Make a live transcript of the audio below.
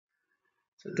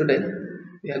So today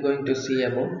we are going to see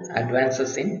about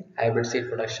advances in hybrid seed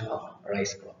production of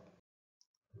rice crop.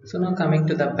 So now coming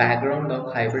to the background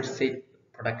of hybrid seed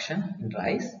production in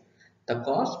rice, the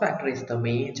cost factor is the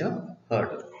major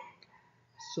hurdle.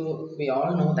 So we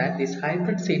all know that these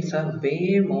hybrid seeds are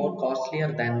way more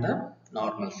costlier than the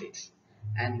normal seeds.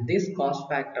 And this cost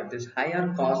factor, this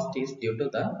higher cost is due to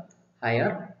the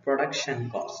higher production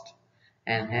cost.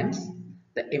 And hence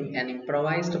an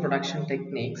improvised production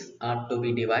techniques are to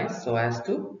be devised so as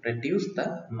to reduce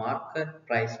the market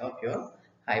price of your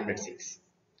hybrid seeds.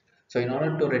 So in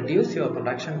order to reduce your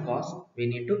production cost, we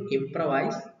need to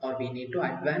improvise or we need to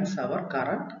advance our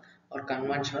current or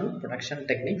conventional production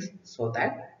techniques so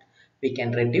that we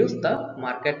can reduce the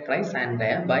market price and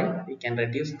thereby we can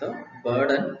reduce the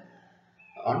burden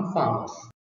on farmers.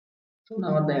 So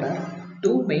now there are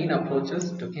two main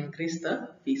approaches to increase the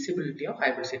feasibility of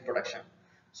hybrid seed production.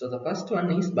 So the first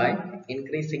one is by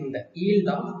increasing the yield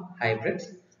of hybrids,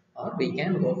 or we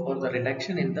can go for the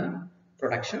reduction in the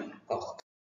production cost.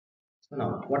 So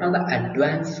now, what are the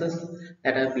advances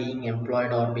that are being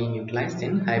employed or being utilized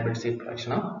in hybrid seed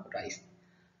production of rice?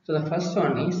 So the first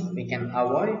one is we can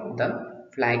avoid the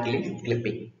flag leaf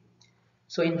clipping.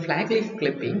 So in flag leaf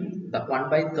clipping, the 1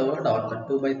 by 3rd or the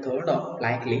 2 by 3rd of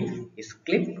flag leaf is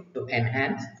clipped to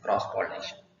enhance cross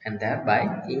pollination and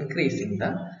thereby increasing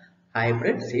the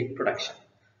hybrid seed production.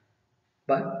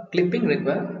 But clipping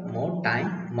requires more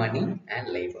time, money and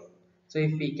labor. So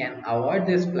if we can avoid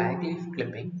this flag leaf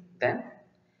clipping, then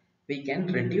we can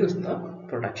reduce the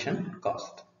production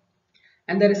cost.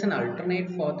 And there is an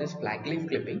alternate for this flag leaf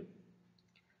clipping.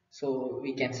 So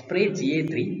we can spray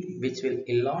GA3 which will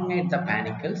elongate the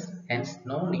panicles, hence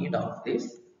no need of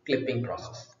this clipping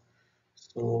process.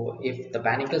 So if the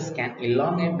panicles can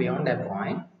elongate beyond a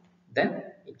point, then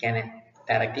it can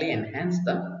directly enhance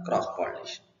the cross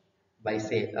pollination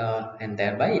and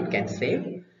thereby it can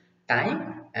save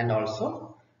time and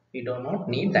also we do not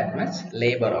need that much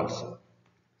labor also.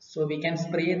 So we can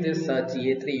spray this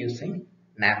GA3 using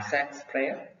knapsack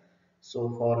sprayer. So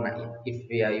if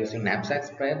we are using knapsack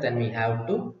sprayer, then we have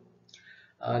to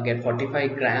get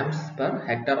 45 grams per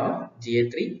hectare of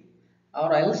GA3,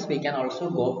 or else we can also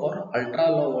go for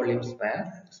ultra low volume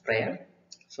sprayer.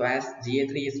 So as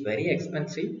GA3 is very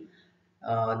expensive,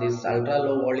 this ultra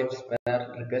low volume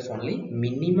sprayer requires only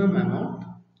minimum amount.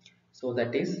 So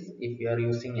that is, if you are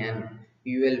using an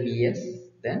ULVS,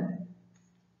 then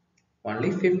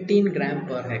only 15 gram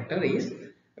per hectare is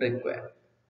required.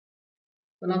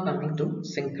 So now coming to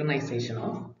synchronization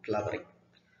of flowering.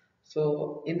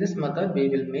 So in this method, we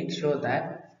will make sure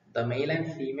that the male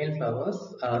and female flowers,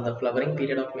 the flowering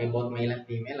period of both male and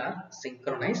female are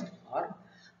synchronized or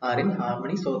are in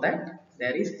harmony so that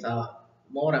there is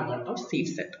more amount of seed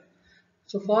set.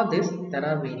 So for this, there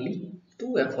are mainly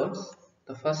two efforts.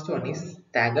 The first one is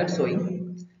staggered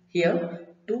sowing. Here,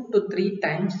 2 to 3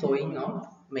 times sowing of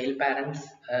male parents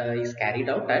is carried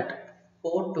out at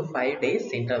 4 to 5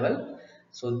 days interval.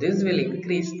 So this will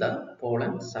increase the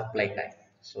pollen supply time.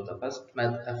 So the first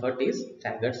effort is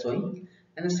staggered sowing,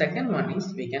 and the second one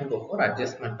is we can go for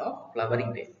adjustment of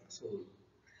flowering day. So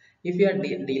if you are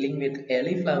dealing with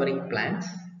early flowering plants,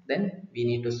 then we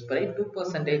need to spray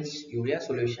 2% urea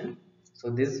solution. So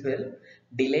this will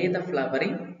delay the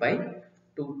flowering by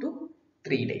 2 to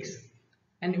 3 days.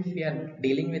 And if we are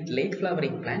dealing with late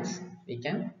flowering plants, we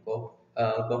can go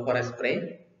for a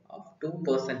spray of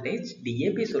 2%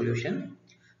 DAP solution.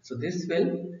 So this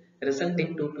will result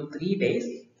in 2 to 3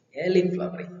 days early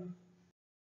flowering.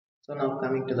 So now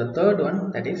coming to the third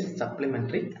one, that is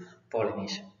supplementary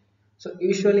pollination. So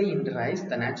usually in rice,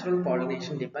 the natural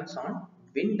pollination depends on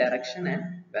wind direction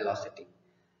and velocity.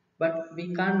 But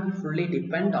we can't fully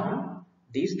depend on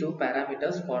these two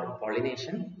parameters for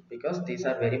pollination because these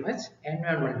are very much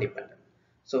environment dependent.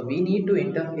 So we need to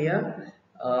interfere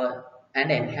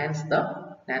and enhance the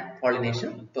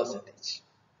pollination percentage.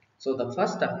 So the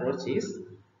first approach is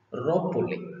row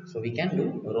pulling. So we can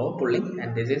do row pulling,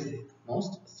 and this is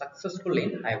most successful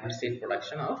in hybrid seed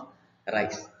production of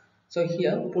rice. So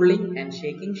here pulling and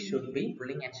shaking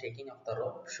of the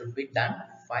row should be done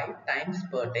 5 times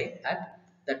per day at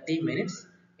 30 minutes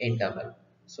interval.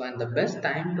 So and the best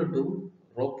time to do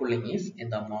row pulling is in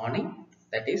the morning,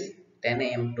 that is 10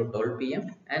 a.m. to 12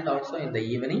 p.m. and also in the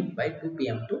evening by 2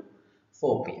 p.m. to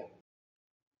 4 p.m.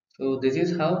 So this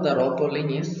is how the row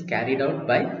pulling is carried out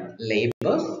by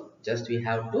laborers. Just we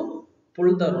have to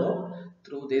pull the row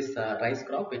through this rice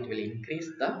crop. It will increase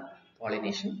the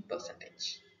pollination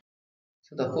percentage.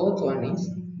 So the fourth one is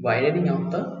widening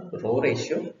of the row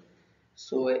ratio.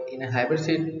 So in a hybrid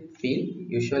seed field,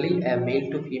 usually a male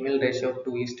to female ratio of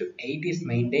 2:8 is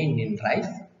maintained in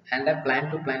rice, and a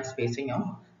plant to plant spacing of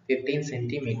 15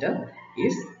 centimeter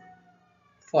is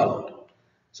followed.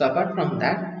 So apart from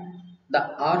that, the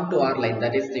R to R line,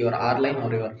 that is your R line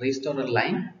or your restorer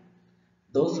line,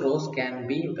 those rows can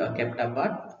be kept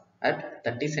apart at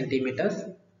 30 centimeters,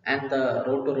 and the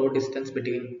row to row distance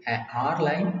between a R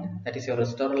line, that is your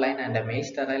restorer line, and a male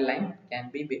sterile line can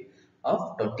be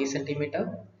of 20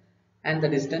 centimeter, and the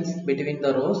distance between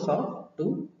the rows of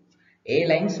two A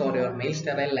lines or your male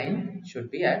sterile line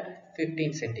should be at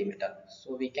 15 centimeter.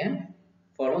 So we can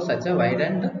follow such a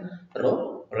widened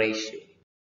row ratio.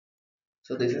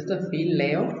 So this is the field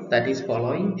layout that is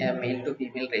following a male to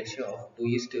female ratio of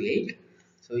 2:8.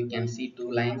 So you can see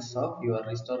two lines of your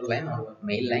restore line or your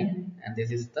male line, and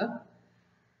this is the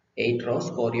 8 rows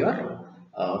for your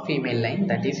female line,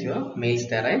 that is your male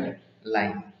sterile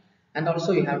line. And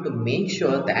also you have to make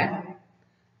sure that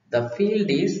the field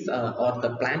is or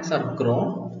the plants are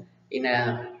grown in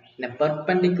a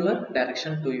perpendicular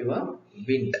direction to your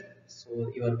wind.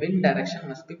 So your wind direction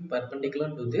must be perpendicular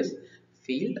to this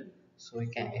field. So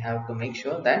you have to make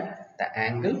sure that the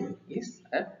angle is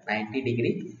at 90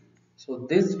 degree. So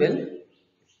this will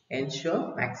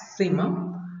ensure maximum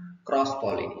cross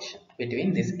pollination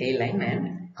between this A line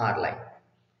and R line.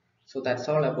 So that's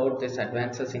all about this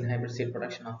advances in hybrid seed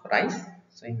production of rice.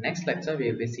 So in next lecture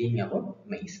we will be seeing about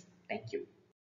maize. Thank you.